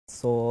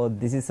So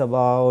this is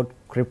about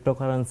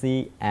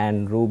cryptocurrency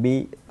and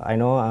Ruby. I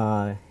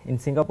know in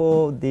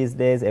Singapore these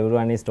days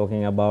everyone is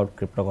talking about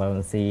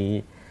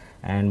cryptocurrency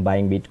and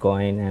buying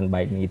Bitcoin and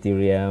buying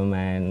Ethereum,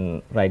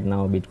 and right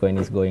now Bitcoin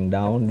is going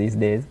down these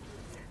days,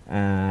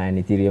 and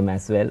Ethereum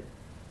as well.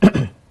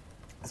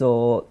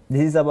 So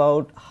this is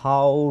about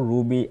how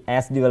Ruby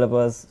as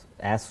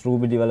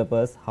Ruby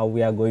developers, how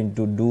we are going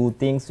to do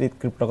things with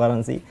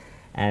cryptocurrency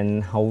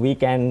and how we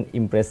can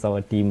impress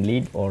our team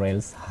lead or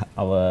else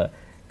our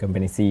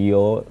company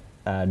CEO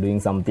doing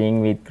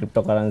something with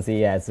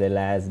cryptocurrency, as well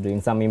as doing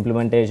some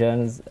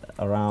implementations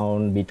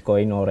around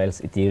Bitcoin or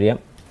else Ethereum.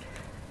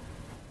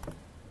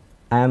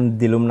 I am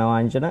Dilum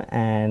Navanjana,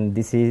 and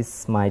this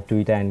is my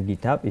Twitter and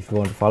GitHub if you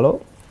want to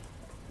follow.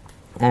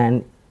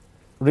 And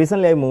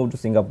recently I moved to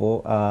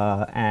Singapore,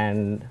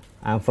 and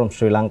I'm from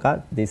Sri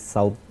Lanka, this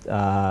South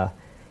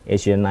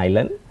Asian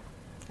island.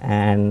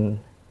 And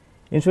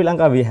in Sri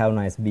Lanka we have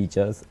nice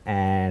beaches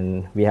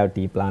and we have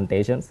tea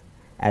plantations,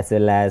 as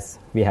well as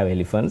we have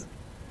elephants.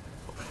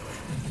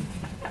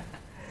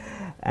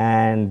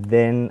 And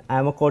then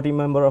I'm a core team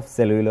member of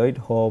Celluloid.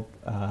 Hope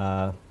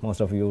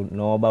most of you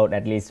know about,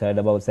 at least heard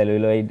about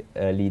Celluloid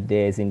early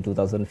days in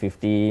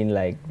 2015,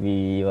 like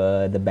we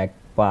were the back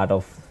part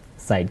of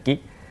Sidekick.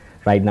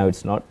 Right now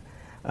it's not.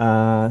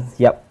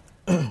 Yep.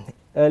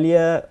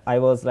 Earlier I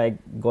was like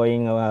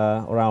going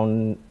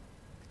around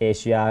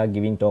Asia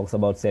giving talks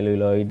about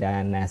Celluloid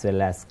and as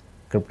well as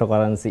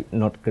cryptocurrency,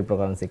 not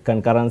cryptocurrency,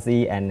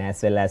 concurrency, and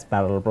as well as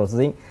parallel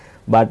processing.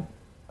 But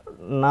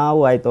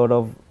now I thought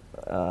of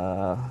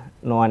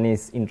no one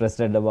is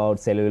interested about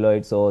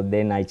Celluloid, so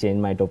then I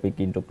changed my topic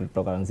into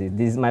cryptocurrency.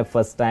 This is my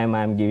first time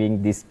I'm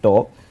giving this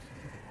talk.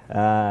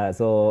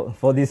 So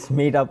for this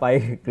meetup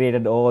I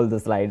created all the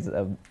slides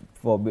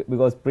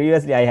because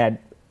previously I had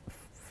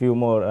few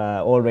more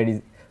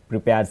already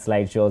prepared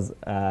slideshows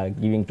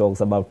giving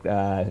talks about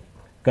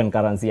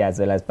concurrency as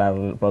well as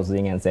parallel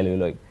processing and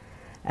Celluloid.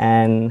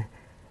 And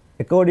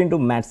according to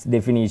Matt's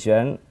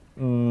definition,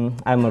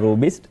 I'm a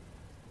Rubyist,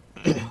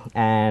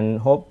 and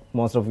hope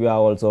most of you are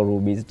also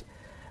Rubyist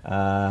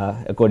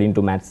according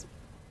to Matt's.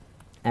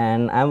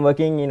 And I'm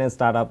working in a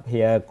startup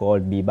here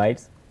called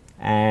BBytes,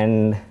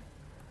 and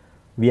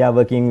we are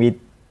working with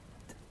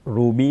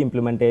Ruby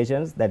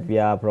implementations that we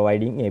are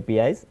providing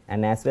APIs,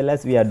 and as well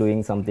as we are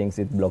doing some things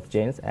with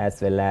blockchains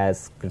as well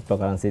as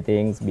cryptocurrency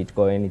things,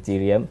 Bitcoin,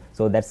 Ethereum.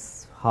 So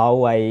that's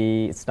how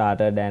I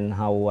started and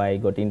how I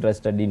got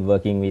interested in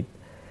working with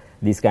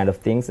these kind of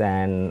things,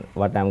 and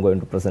what I'm going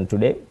to present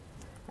today.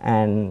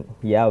 And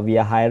yeah, we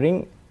are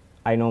hiring.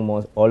 I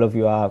know all of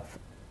you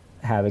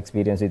have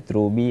experience with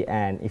Ruby,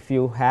 and if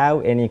you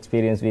have any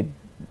experience with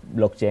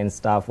blockchain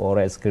stuff or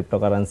else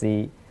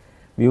cryptocurrency,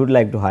 we would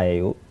like to hire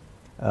you.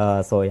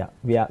 So yeah,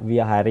 we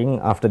are hiring.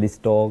 After this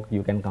talk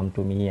you can come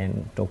to me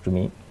and talk to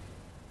me.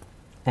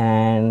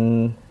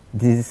 And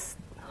this is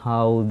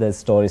how the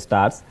story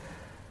starts.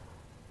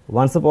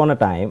 Once upon a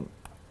time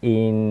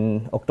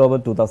in October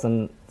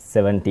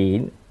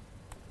 2017,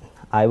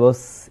 I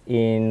was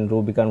in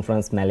Ruby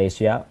conference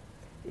Malaysia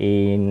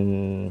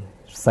in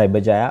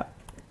Cyberjaya,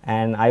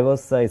 and I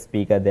was a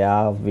speaker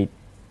there with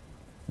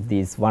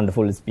these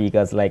wonderful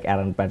speakers like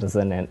Aaron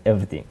Patterson and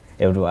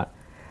everyone.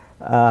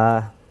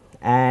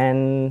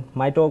 And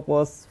my talk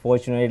was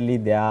fortunately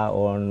there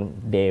on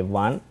day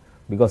 1.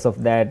 Because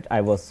of that,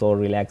 I was so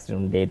relaxed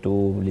on day 2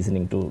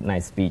 listening to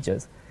nice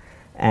speeches.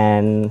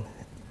 And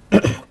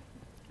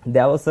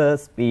there was a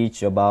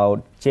speech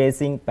about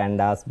chasing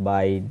pandas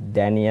by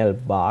Daniel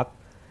Bach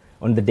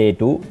on the day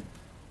 2,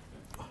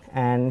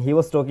 and he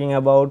was talking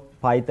about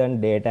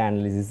Python data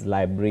analysis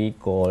library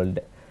called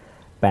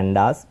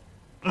pandas,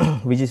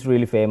 which is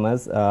really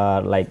famous.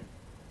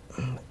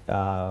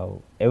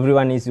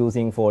 Everyone is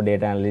using for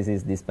data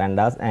analysis these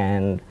pandas,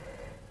 and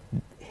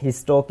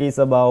his talk is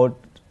about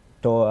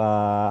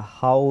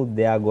how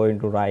they are going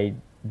to write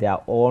their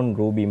own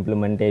Ruby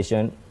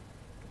implementation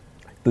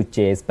to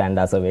chase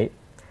pandas away.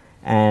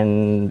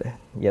 And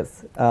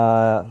yes,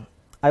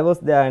 I was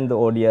there in the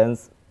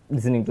audience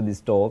listening to this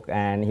talk,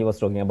 and he was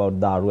talking about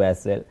Daru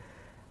as well.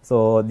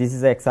 So this is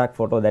the exact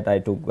photo that I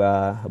took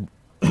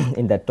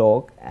in that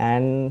talk,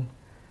 and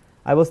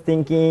I was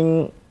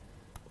thinking,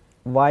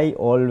 why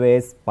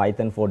always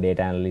Python for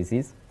data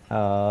analysis?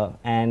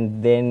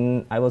 And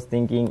then I was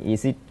thinking,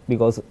 is it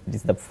because it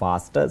is the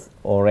fastest,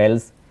 or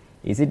else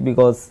is it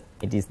because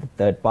it is the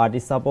third-party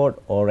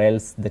support, or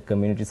else the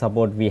community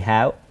support we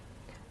have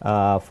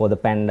for the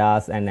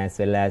pandas and as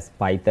well as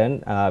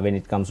Python when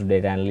it comes to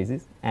data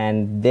analysis?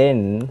 And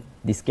then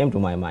this came to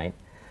my mind,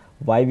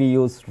 why we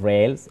use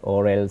Rails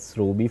or else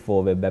Ruby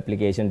for web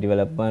application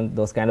development,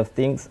 those kind of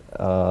things.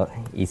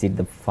 Is it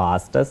the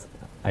fastest?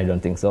 I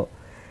don't think so.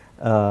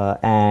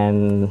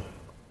 And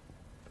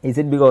is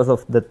it because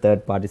of the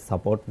third-party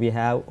support we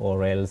have,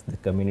 or else the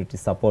community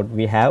support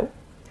we have?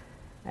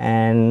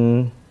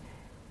 And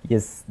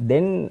yes,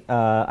 then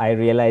I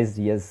realized,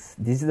 yes,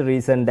 this is the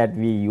reason that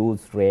we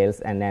use Rails,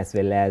 and as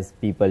well as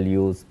people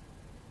use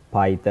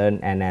Python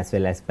and as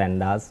well as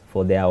pandas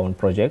for their own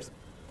projects.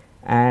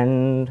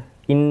 And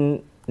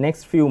in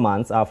next few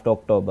months after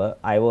October,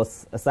 I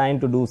was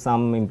assigned to do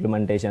some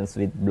implementations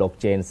with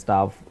blockchain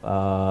stuff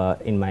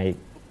in my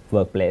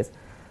workplace.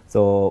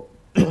 So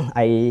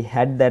I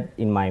had that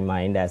in my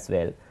mind as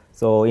well.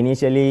 So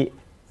initially,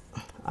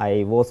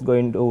 I was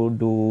going to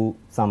do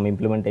some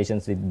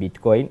implementations with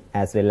Bitcoin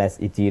as well as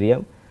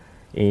Ethereum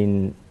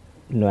in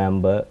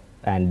November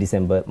and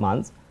December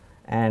months.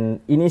 And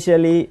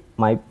initially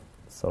my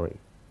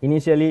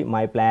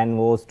plan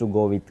was to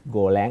go with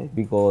Golang,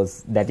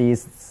 because that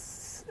is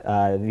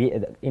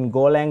in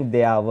Golang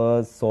there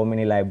were so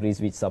many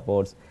libraries which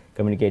supports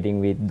communicating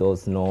with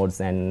those nodes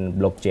and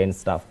blockchain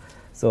stuff.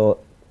 So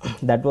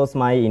that was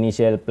my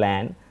initial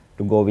plan,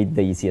 to go with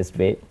the easiest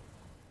way.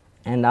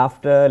 And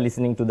after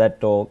listening to that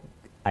talk,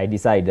 I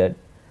decided,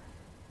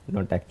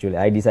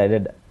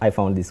 I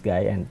found this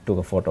guy and took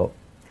a photo.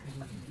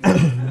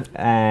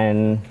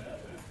 And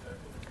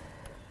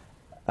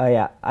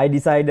I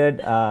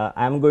decided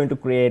I'm going to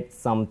create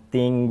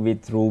something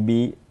with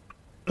Ruby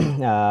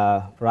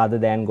rather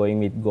than going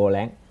with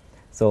Golang.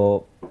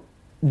 So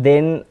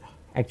then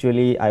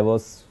actually I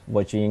was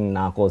watching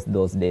Narcos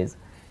those days.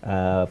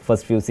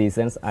 First few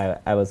seasons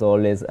I was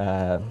always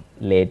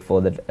late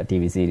for the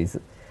TV series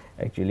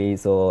actually.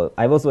 So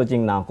I was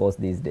watching Narcos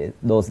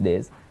those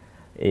days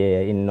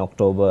in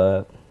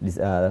November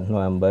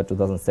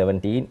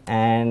 2017.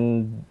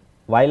 And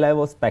while I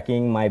was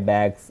packing my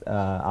bags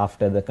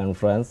after the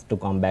conference to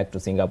come back to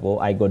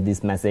Singapore, I got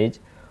this message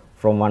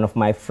from one of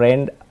my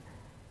friend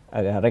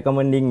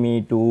recommending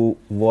me to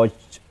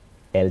watch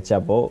El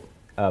Chapo,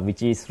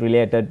 which is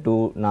related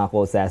to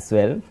Narcos as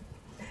well,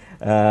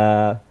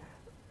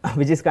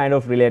 which is kind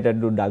of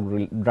related to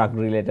drug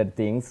related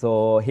things.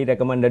 So he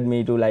recommended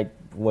me to like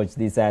watch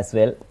this as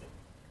well.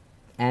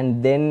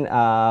 And then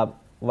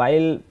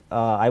while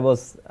I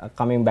was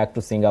coming back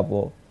to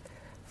Singapore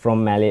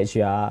from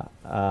Malaysia,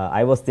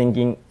 I was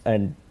thinking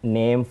a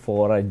name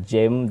for a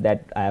gem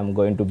that I am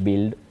going to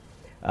build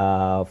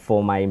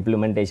for my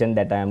implementation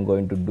that I am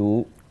going to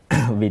do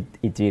with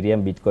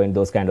Ethereum, Bitcoin,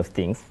 those kind of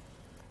things.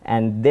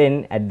 And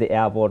then at the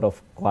airport of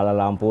Kuala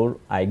Lumpur,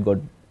 I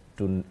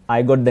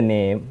got the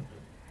name,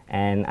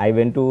 and I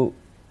went to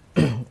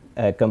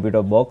a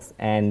computer box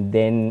and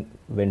then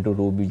went to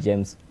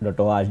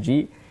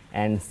rubygems.org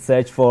and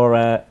searched for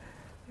a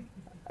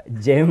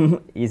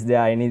gem. Is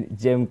there any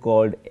gem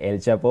called El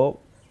Chapo?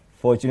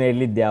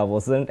 Fortunately there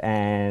wasn't,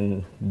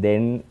 and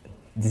then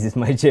this is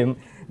my gem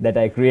that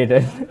I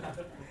created.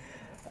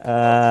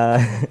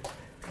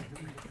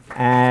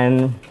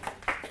 And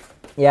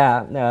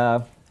yeah,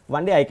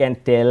 one day I can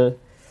tell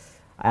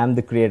I am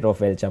the creator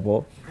of El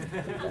Chapo.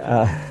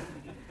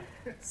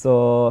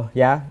 So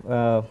yeah,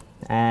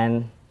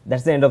 and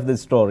that's the end of the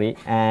story.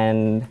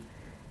 And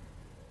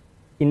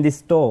in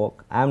this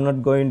talk, I'm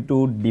not going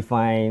to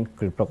define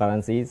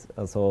cryptocurrencies.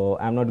 So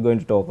I'm not going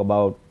to talk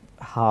about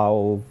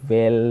how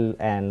well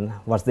and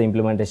what's the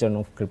implementation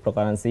of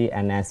cryptocurrency,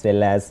 and as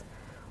well as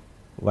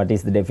what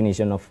is the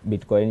definition of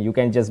Bitcoin. You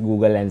can just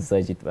Google and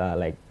search it,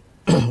 like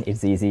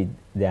it's easy,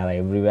 they are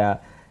everywhere.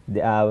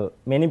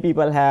 Many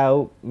people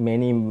have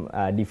many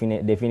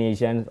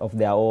definitions of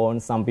their own.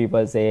 Some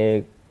people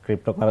say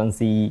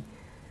cryptocurrency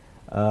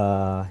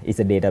is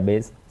a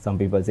database. Some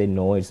people say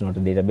no, it's not a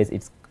database.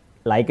 It's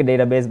like a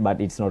database, but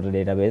it's not a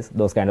database,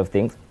 those kind of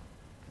things.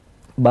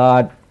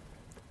 But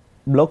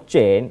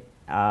blockchain,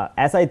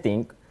 as I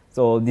think,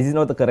 so this is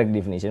not the correct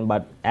definition,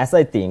 but as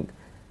I think,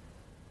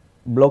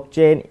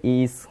 blockchain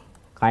is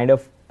kind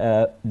of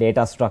a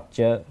data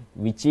structure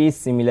which is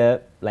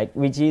similar, like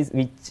which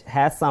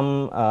has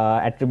some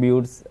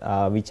attributes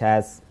which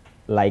has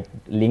like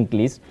linked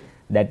list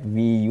that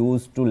we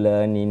used to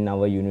learn in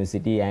our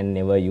university and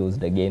never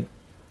used again.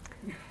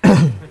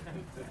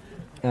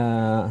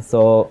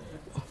 So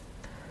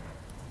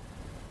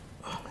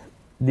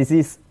this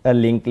is a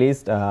linked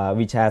list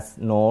which has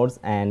nodes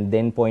and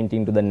then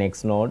pointing to the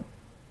next node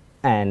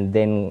and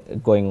then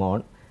going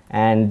on.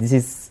 And this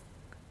is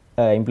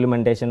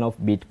implementation of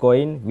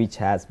Bitcoin, which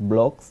has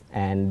blocks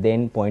and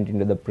then pointing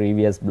to the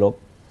previous block.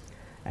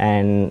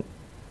 And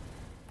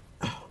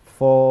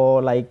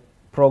for like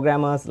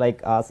programmers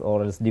like us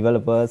or else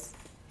developers,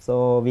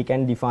 so we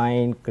can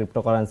define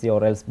cryptocurrency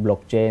or else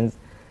blockchains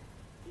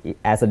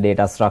as a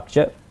data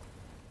structure.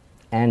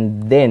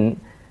 And then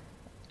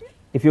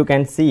if you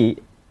can see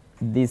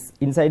this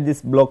inside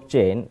this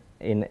blockchain,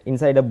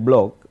 inside a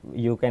block,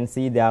 you can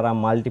see there are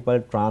multiple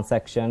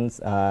transactions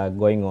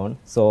going on.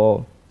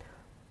 So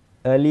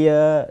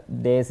earlier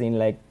days in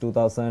like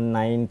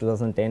 2009,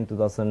 2010,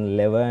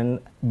 2011,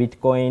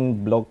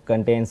 Bitcoin block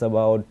contains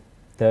about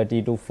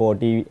 30 to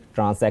 40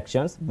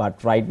 transactions,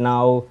 but right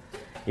now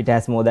it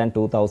has more than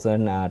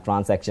 2000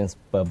 transactions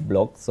per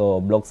block. So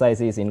block size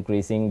is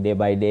increasing day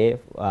by day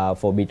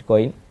for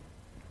Bitcoin.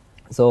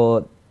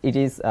 So it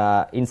is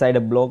inside a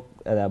block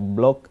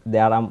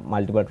there are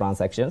multiple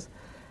transactions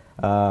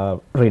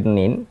written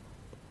in.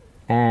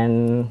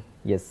 And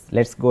yes,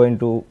 let's go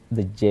into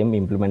the gem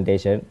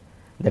implementation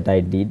that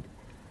I did.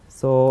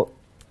 So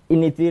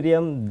in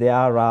Ethereum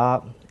there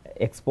are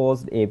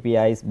exposed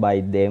APIs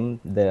by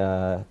them,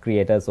 the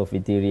creators of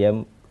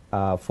Ethereum,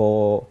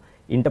 for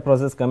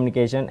inter-process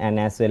communication and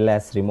as well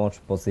as remote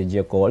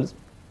procedure calls.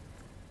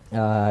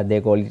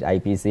 They call it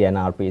IPC and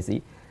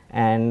RPC.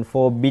 And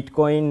for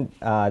Bitcoin,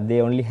 they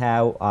only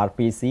have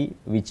RPC,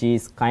 which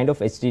is kind of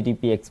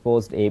HTTP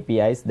exposed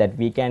APIs that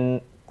we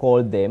can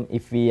call them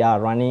if we are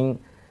running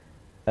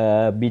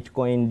a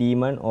Bitcoin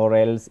daemon or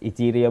else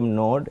Ethereum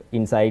node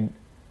inside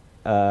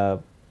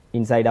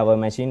our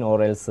machine,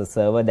 or else a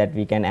server that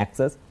we can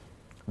access.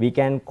 We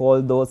can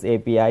call those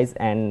APIs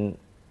and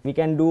we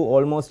can do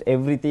almost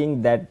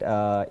everything that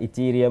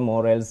Ethereum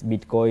or else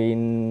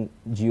Bitcoin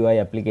GUI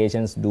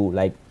applications do,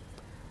 like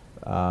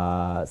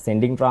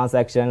sending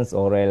transactions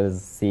or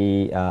else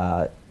see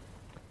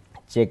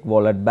check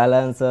wallet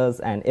balances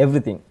and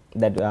everything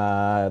that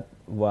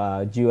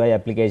GUI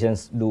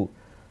applications do.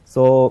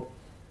 So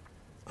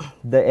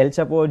the El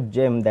Chapo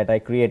gem that I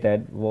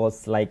created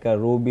was like a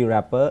Ruby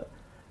wrapper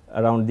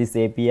around this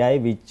API,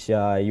 which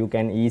you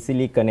can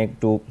easily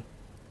connect to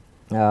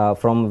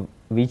from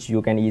which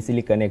you can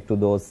easily connect to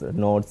those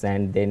nodes,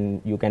 and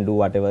then you can do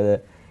whatever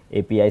the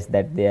APIs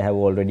that they have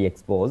already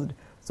exposed.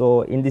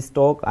 So in this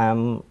talk I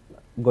am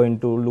going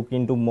to look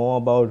into more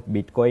about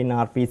Bitcoin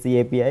RPC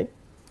API.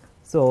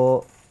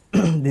 So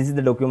this is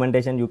the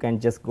documentation. You can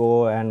just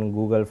go and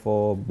Google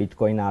for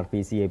Bitcoin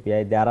RPC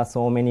API. There are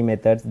so many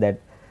methods that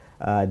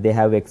they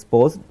have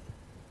exposed,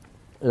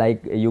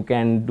 like you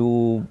can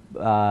do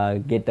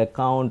get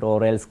account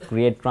or else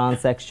create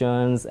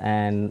transactions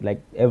and like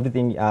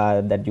everything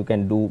that you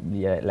can do,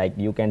 like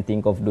you can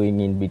think of doing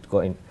in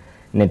Bitcoin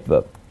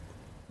network.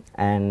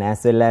 And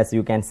as well as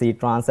you can see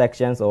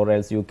transactions, or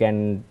else you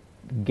can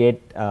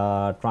get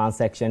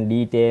transaction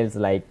details,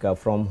 like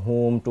from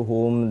whom to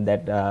whom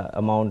that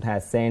amount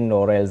has sent,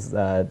 or else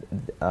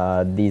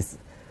this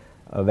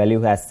value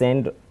has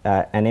sent,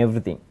 and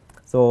everything.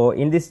 So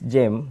in this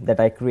gem that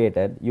I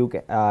created, you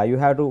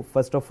have to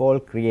first of all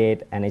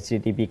create an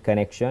HTTP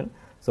connection.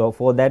 So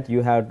for that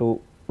you have to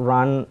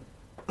run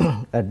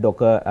a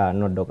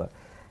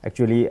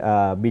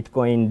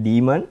Bitcoin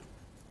daemon,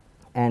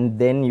 and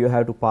then you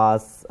have to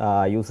pass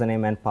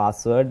username and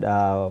password.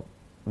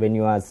 When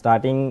you are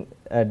starting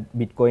a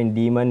Bitcoin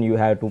daemon, you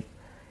have to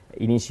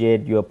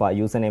initiate your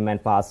username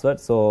and password.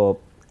 So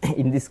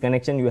in this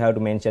connection you have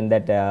to mention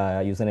that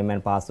username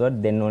and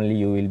password, then only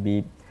you will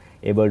be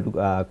able to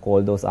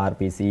call those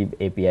RPC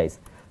APIs.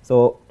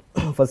 So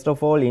first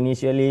of all,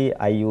 initially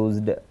I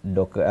used a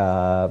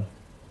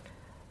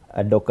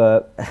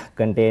Docker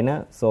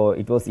container, so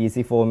it was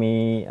easy for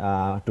me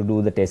to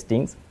do the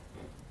testings.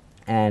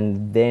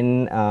 And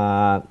then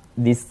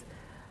this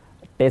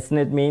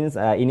testnet means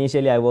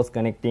initially I was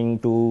connecting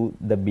to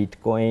the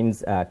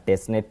Bitcoin's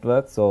test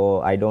network,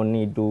 so I don't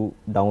need to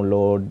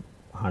download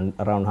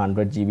around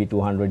 100 GB,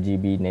 200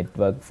 GB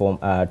network from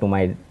to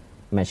my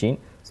machine.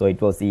 So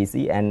it was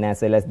easy, and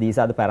as well as these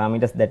are the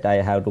parameters that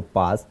I have to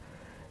pass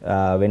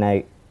when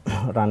I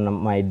run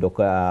my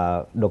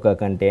Docker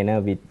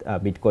container with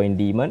Bitcoin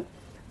daemon.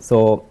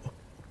 So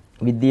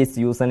with this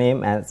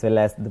username as well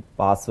as the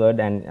password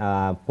and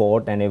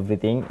port and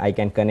everything, I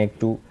can connect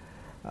to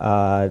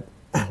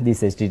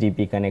this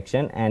HTTP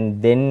connection,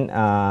 and then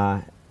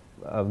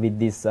with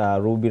this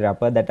Ruby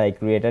wrapper that I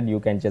created, you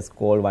can just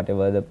call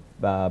whatever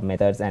the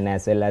methods, and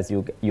as well as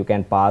you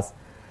can pass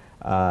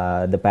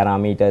the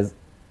parameters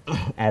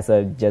as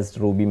a just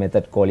Ruby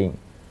method calling.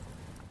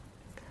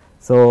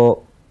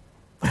 So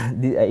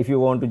if you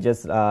want to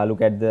just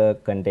look at the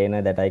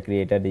container that I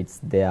created, it's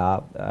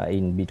there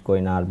in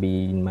Bitcoin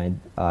RB in my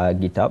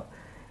GitHub.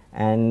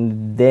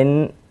 And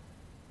then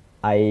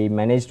I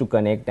managed to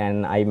connect,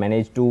 and I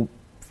managed to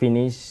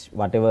finish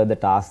whatever the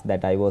task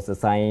that I was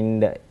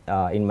assigned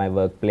in my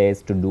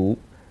workplace to do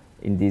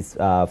in these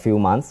few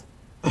months.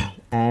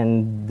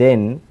 And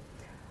then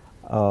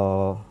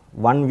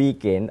one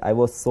weekend I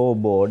was so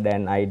bored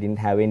and I didn't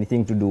have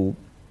anything to do,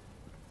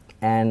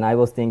 and I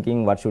was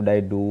thinking what should I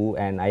do,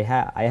 and I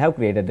have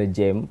created a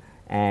gem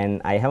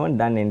and I haven't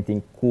done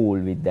anything cool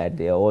with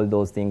that. All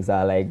those things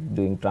are like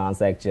doing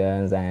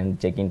transactions and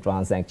checking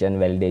transaction,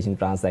 validation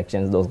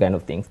transactions, those kind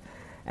of things.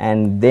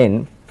 And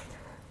then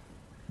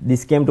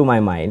this came to my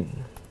mind,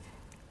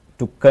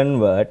 to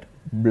convert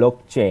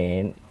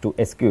blockchain to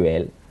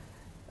SQL.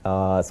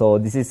 So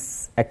this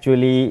is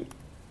actually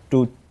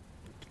to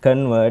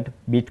convert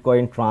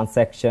Bitcoin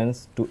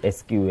transactions to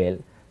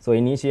SQL. So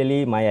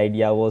initially my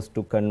idea was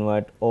to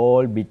convert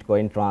all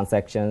Bitcoin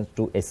transactions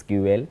to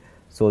SQL,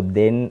 so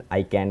then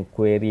I can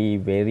query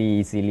very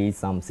easily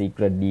some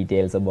secret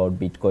details about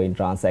Bitcoin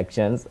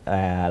transactions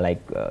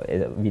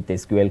with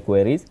SQL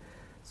queries.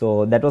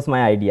 So that was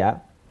my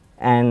idea,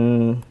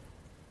 and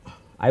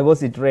I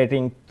was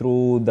iterating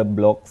through the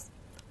blocks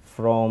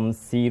from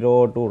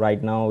 0 to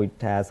right now it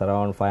has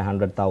around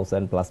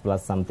 500,000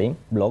 plus something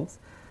blocks.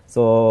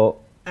 So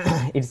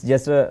it's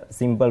just a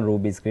simple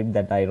Ruby script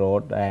that I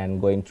wrote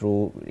and going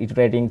through,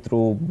 iterating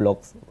through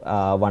blocks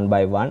one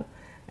by one.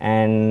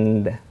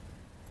 And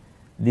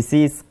this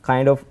is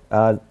kind of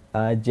a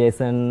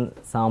JSON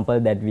sample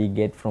that we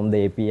get from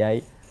the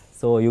API.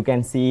 So you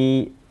can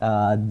see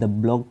the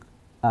block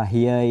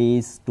here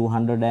is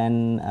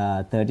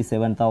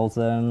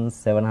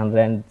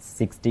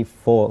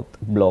 237,764th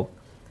block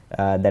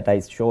that I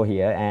show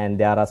here, and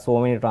there are so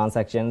many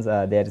transactions.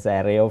 There is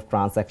an array of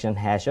transaction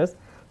hashes.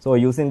 So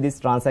using these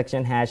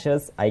transaction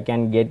hashes, I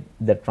can get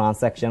the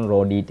transaction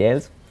raw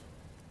details.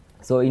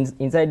 So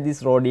inside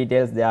these raw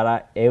details, there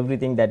are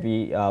everything that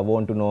we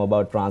want to know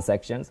about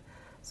transactions.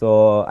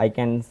 So I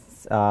can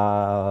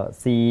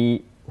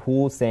see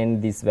who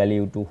sent this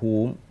value to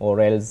whom, or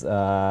else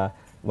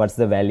what's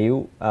the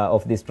value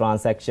of this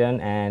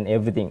transaction and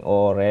everything,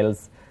 or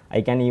else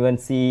I can even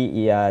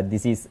see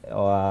this is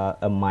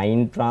a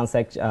mined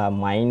transaction,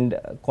 mined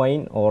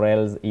coin, or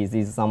else is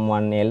this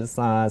someone else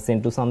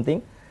sent to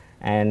something.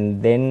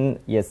 And then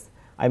yes,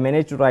 I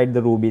managed to write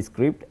the Ruby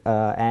script,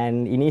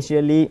 and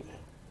initially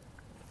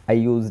I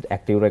used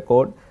active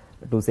record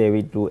to save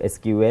it to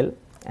SQL,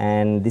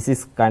 and this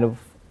is kind of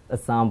a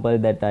sample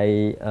that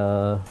I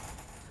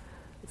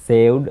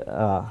saved.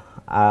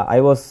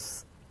 I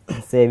was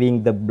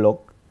saving the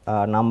block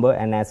number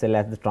and as well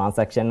as the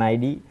transaction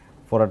ID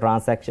for a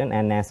transaction,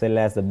 and as well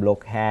as the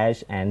block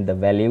hash and the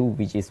value,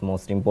 which is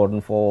most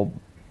important for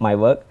my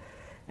work,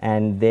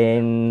 and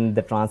then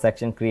the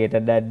transaction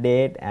created that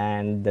date,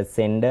 and the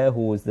sender,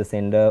 who is the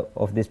sender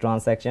of this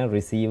transaction,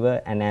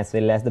 receiver, and as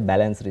well as the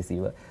balance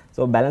receiver.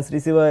 So balance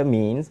receiver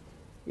means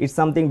it's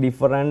something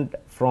different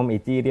from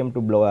Ethereum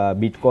to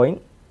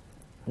Bitcoin.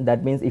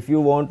 That means if you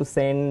want to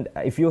send,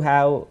 if you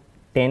have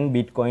 10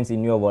 Bitcoins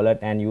in your wallet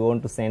and you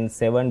want to send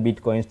 7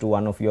 Bitcoins to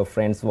one of your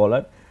friend's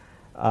wallet,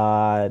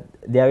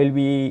 there will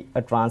be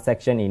a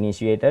transaction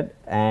initiated,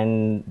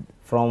 and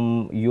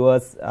from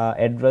your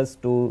address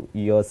to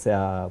your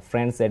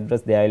friend's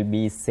address, there will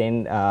be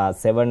 7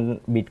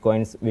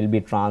 Bitcoins will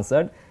be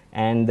transferred,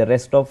 and the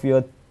rest of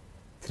your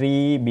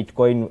 3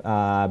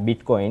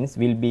 Bitcoins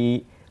will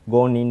be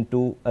gone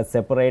into a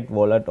separate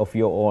wallet of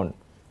your own.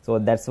 So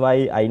that's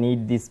why I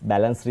need this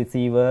balance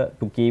receiver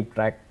to keep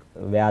track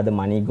where the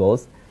money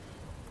goes.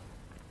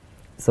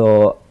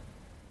 So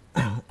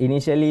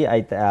initially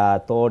I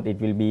thought it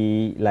will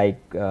be like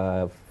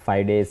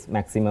 5 days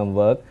maximum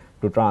work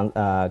to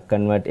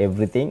convert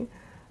everything,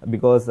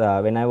 because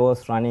when I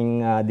was running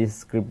this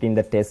script in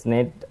the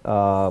testnet,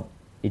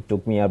 it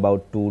took me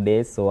about 2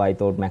 days. So I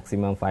thought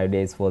maximum 5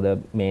 days for the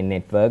main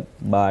network,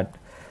 but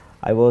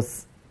I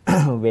was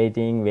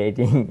waiting,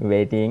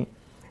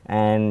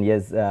 and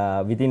yes,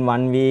 within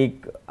 1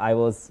 week I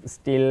was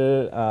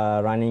still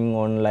running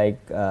on like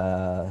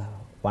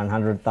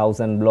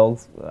 100,000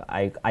 blocks.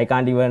 I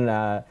can't even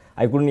I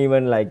couldn't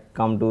even like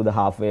come to the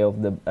halfway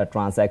of the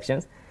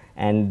transactions,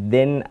 and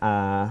then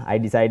I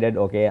decided,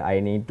 okay, I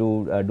need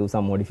to do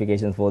some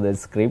modifications for the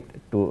script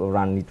to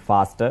run it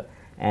faster.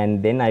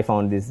 And then I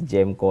found this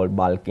gem called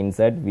bulk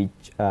insert,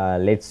 which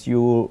lets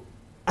you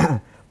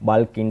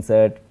bulk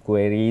insert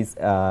queries,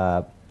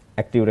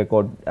 active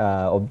record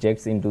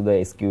objects into the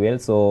SQL.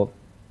 So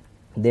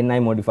then I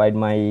modified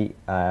my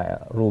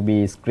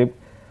Ruby script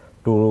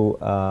to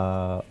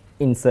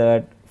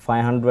insert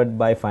 500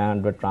 by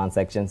 500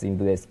 transactions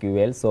into the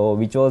SQL, so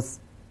which was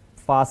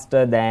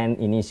faster than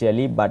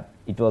initially, but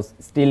it was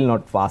still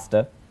not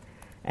faster.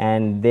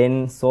 And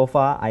then so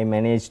far I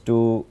managed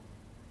to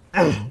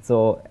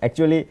so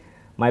actually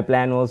my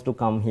plan was to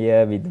come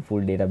here with the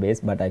full database,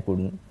 but I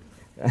couldn't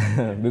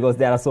because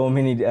there are so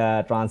many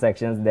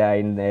transactions there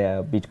in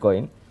the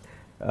Bitcoin.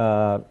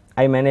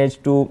 I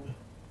managed to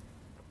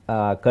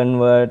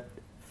convert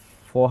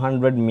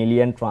 400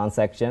 million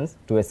transactions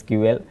to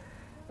SQL,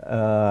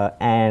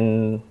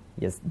 and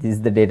yes, this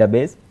is the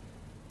database.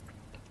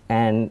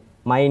 And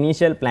my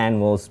initial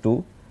plan was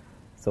to,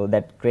 so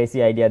that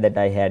crazy idea that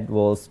I had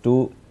was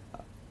to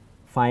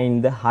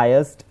find the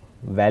highest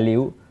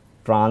value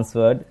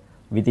transferred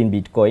within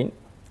Bitcoin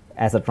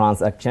as a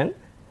transaction.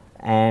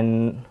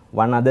 And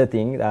one other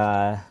thing,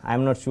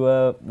 I'm not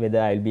sure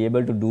whether I'll be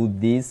able to do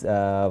this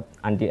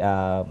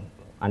until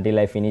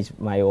I finish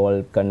my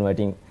whole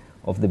converting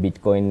of the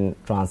Bitcoin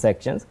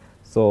transactions.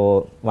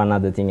 So one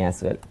other thing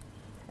as well.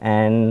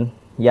 And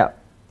yeah,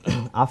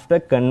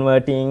 after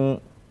converting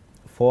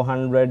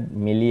 400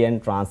 million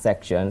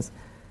transactions,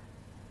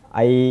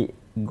 I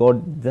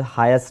got the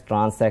highest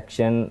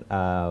transaction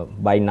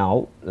by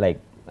now, like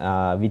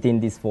within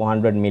this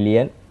 400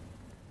 million.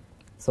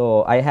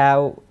 So I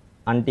have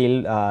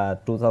until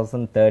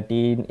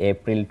 2013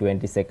 April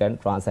 22nd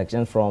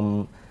transactions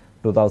from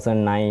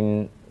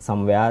 2009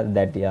 somewhere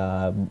that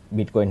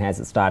Bitcoin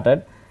has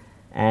started,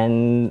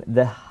 and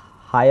the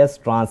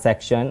highest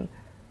transaction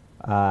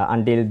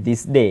until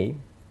this day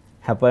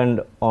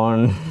happened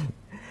on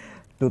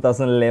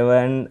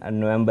 2011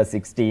 November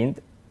 16th.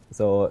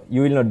 So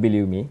you will not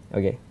believe me,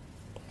 okay.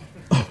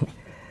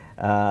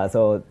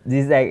 So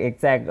this is the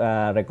exact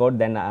record.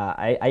 Then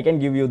I can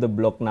give you the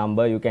block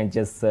number. You can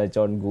just search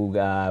on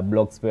Google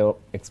Block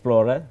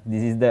Explorer.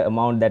 This is the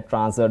amount that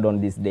transferred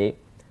on this day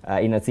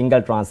in a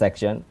single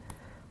transaction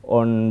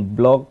on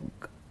block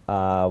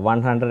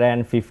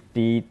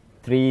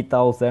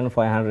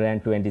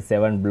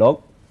 153,527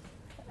 block,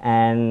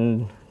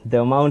 and the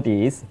amount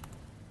is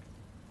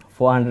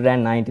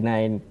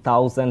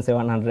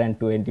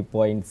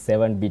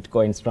 499,720.7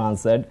 bitcoins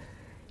transferred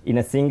in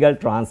a single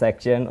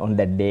transaction on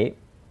that day.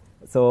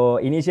 So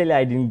initially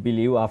I didn't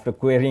believe after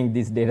querying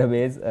this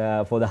database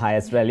for the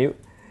highest value,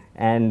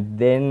 and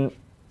then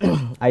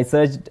I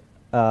searched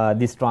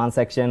this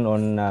transaction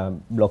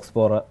on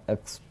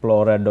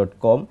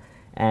blockexplorer.com,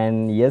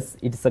 and yes,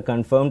 it's a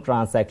confirmed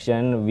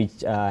transaction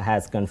which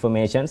has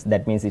confirmations.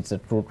 That means it's a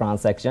true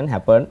transaction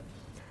happened.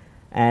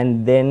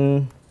 And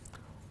then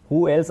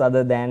who else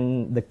other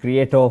than the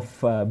creator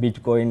of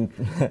Bitcoin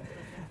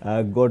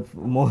got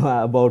more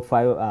about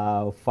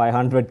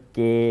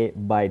 500K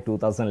by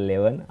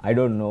 2011? I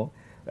don't know.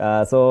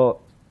 So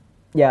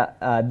yeah,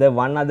 the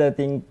one other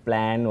thing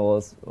plan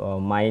was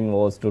mine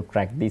was to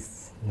track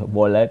this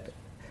wallet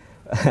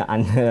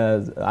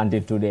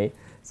until today.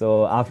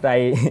 So after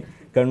I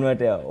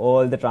convert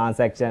all the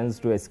transactions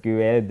to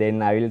SQL,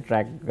 then I will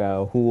track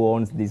who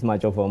owns this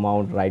much of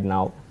amount right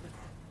now.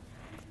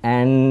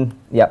 And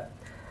yeah,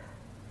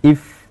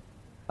 if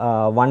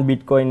one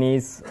Bitcoin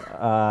is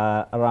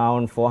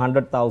around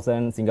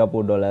 400,000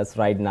 Singapore dollars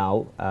right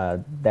now,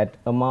 that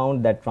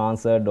amount that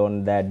transferred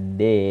on that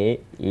day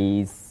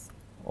is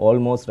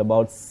almost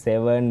about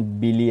 7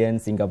 billion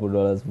Singapore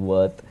dollars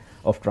worth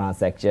of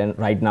transaction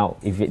right now,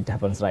 if it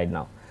happens right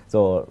now.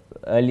 So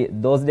early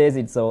those days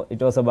it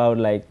was about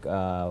like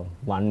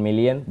 1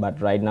 million, but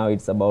right now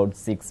it's about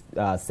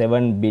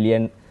 7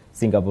 billion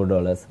Singapore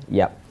dollars.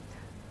 Yeah,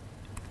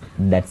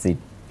 that's it.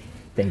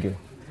 Thank you.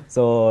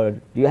 So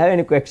do you have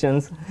any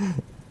questions?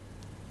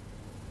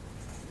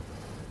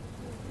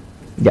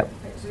 Yeah.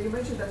 So you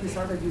mentioned that you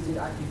started using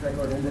active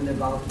record and then the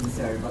bulk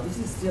insert, but this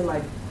is still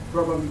like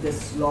probably the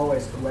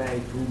slowest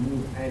way to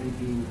move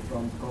anything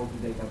from code to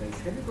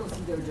database. Can you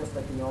consider just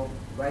like,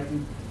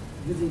 writing,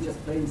 using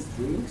just plain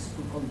strings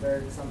to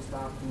convert some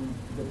stuff to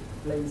the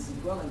plain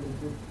SQL and then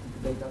put to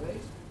the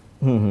database?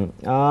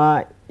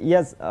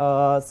 Yes.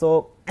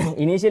 So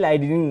initially I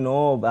didn't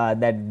know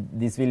that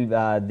this will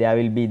there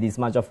will be this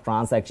much of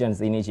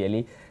transactions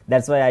initially.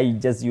 That's why I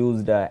just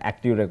used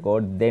active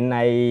record. Then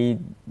I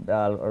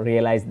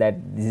realized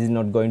that this is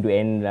not going to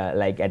end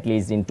like at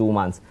least in 2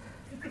 months.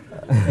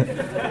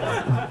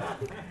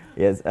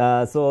 Yes,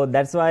 so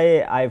that's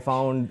why I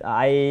found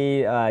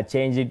I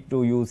changed it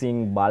to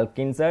using bulk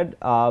insert,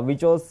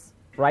 which was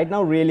right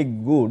now really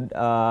good,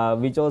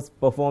 which was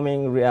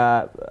performing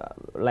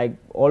like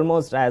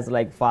almost as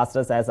like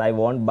fastest as I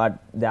want, but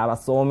there are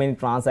so many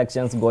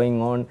transactions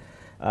going on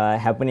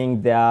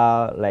happening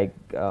there. Like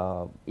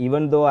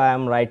even though I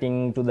am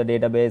writing to the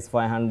database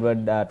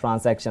 500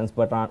 transactions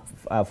per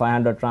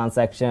 500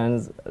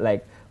 transactions,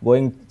 like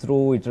going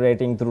through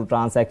iterating through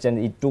transactions,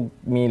 it took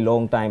me a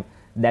long time.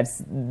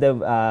 That's the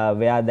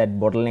where that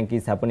bottleneck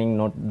is happening,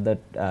 not the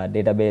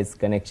database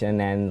connection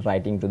and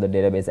writing to the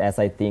database, as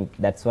I think.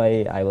 That's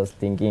why I was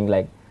thinking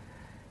like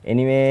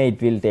anyway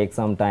it will take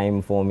some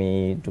time for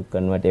me to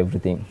convert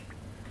everything.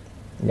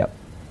 Yep.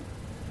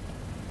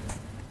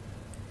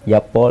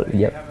 Yep, Paul. So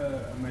yep. You have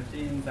a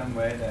machine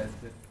somewhere that's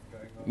just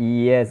going on?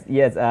 Yes.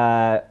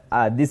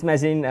 This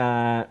machine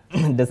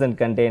doesn't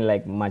contain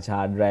like much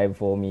hard drive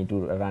for me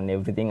to run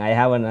everything. I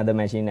have another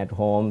machine at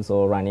home,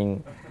 so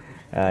running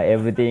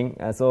everything.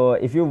 So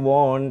if you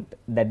want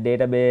that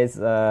database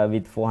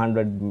with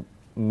 400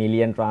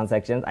 million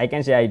transactions, I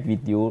can share it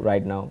with you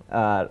right now.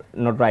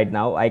 Not right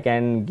now. I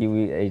can give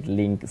you a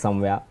link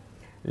somewhere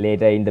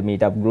later in the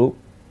meetup group.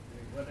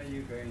 What are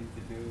you going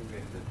to do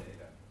with the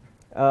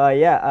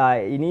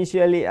data?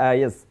 Initially,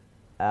 yes.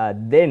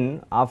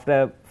 Then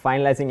after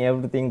finalizing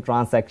everything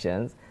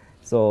transactions,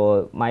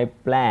 so my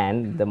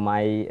plan,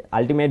 my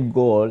ultimate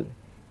goal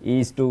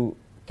is to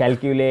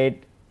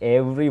calculate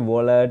every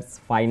wallet's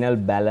final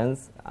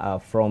balance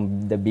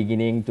from the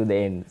beginning to the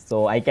end,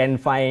 so I can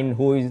find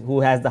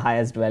who has the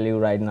highest value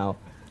right now.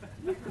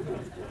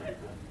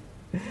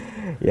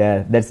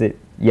 Yeah, that's it.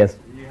 Yes.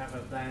 Do you have a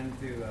plan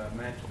to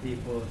match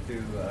people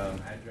to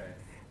address?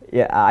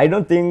 Yeah, I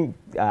don't think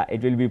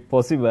it will be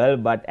possible,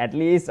 but at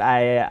least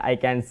I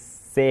can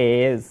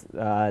say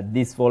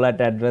this wallet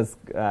address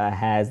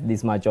has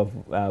this much of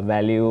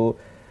value.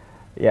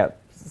 Yeah,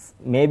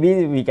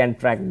 maybe we can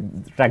track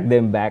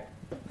them back.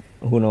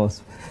 Who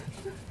knows?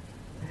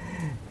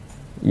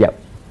 Yep. I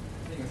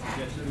think a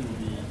suggestion would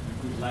be you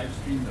could live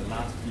stream the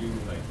last few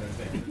like 10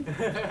 seconds.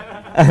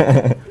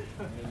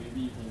 And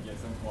maybe you can get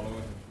some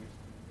followers on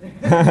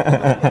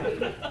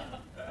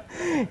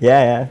Twitch.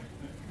 Yeah.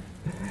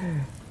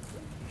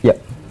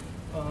 Yep.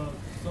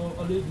 So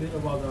a little bit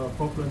about the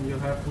problem you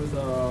have with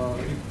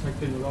it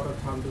taking a lot of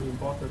time to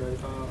import the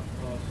data.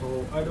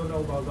 So I don't know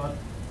about that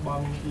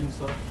Meng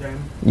insert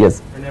gem.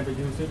 Yes. I never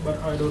use it, but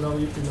I don't know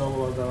if you know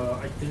about the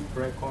active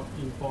record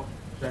import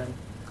gem.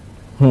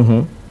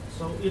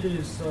 So it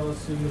is a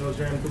similar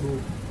gem to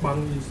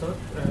Meng insert,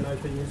 and I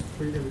think it's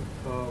pretty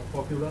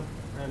popular.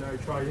 And I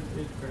tried it.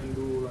 It can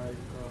do like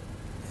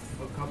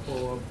a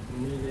couple of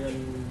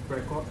million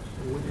records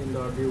within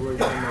the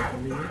duration of a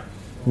minute.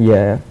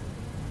 Yeah.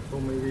 So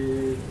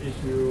maybe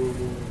if you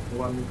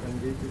want, you can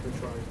give it a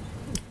try.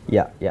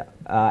 Yeah.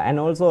 And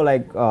also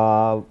like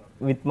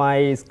with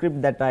my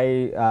script that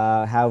I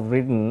have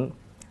written,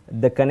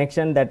 the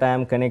connection that I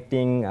am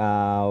connecting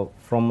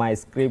from my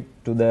script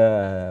to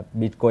the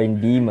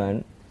Bitcoin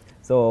daemon.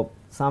 So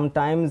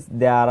sometimes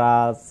there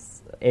are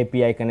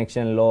API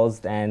connection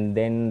lost, and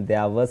then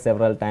there were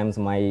several times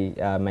my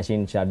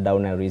machine shut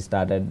down and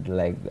restarted.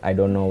 Like I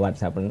don't know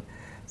what's happened.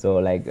 So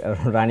like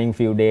running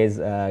few days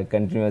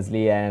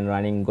continuously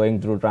and going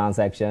through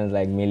transactions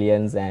like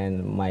millions,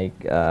 and my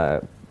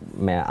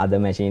other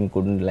machine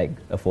couldn't like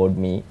afford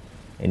me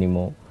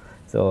anymore.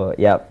 So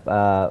yeah,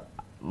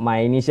 my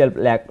initial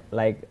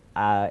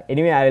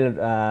anyway I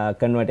will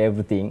convert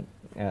everything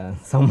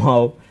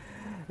somehow.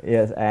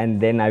 Yes,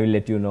 and then I will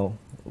let you know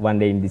one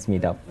day in this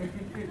meetup.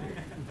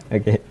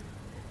 Okay.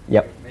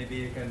 Yep. Maybe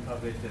you can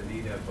publish a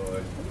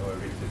leaderboard or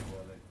richest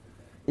wallet.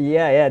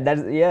 Yeah,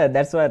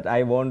 that's what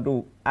I want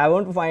to. I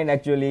want to find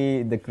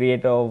actually the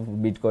creator of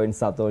Bitcoin,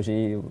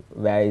 Satoshi,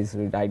 where is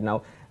it right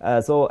now.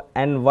 So,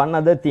 and one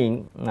other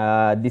thing,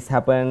 this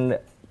happened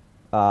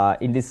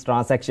in this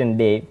transaction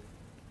day.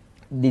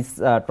 This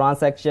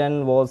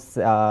transaction was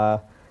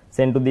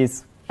sent to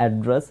this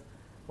address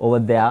over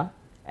there,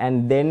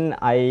 and then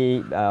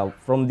I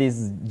from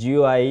this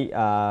GUI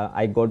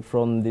I got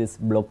from this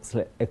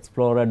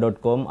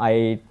blockexplorer.com.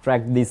 I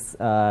tracked this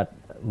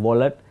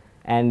wallet,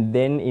 and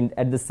then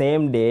at the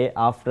same day,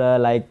 after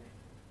like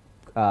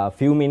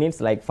few minutes,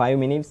 like 5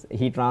 minutes,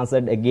 he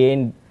transferred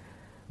again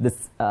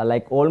this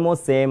like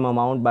almost same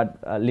amount but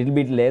a little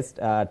bit less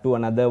to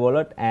another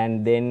wallet,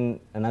 and then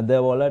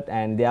another wallet,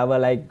 and there were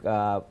like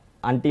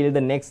until the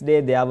next day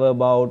there were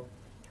about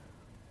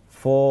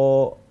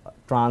 4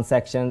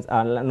 transactions,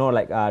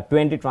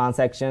 20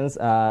 transactions.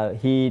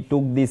 He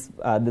took this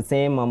the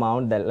same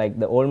amount, that like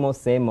the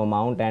almost same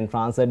amount, and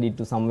transferred it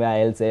to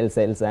somewhere else,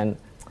 and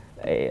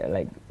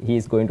like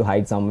he's going to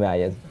hide somewhere.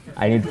 Yes,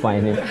 I need to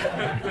find him.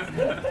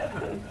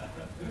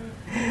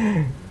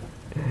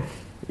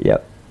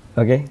 Yep.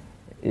 Okay.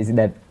 Is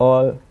that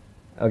all?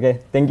 Okay.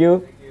 Thank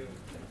you.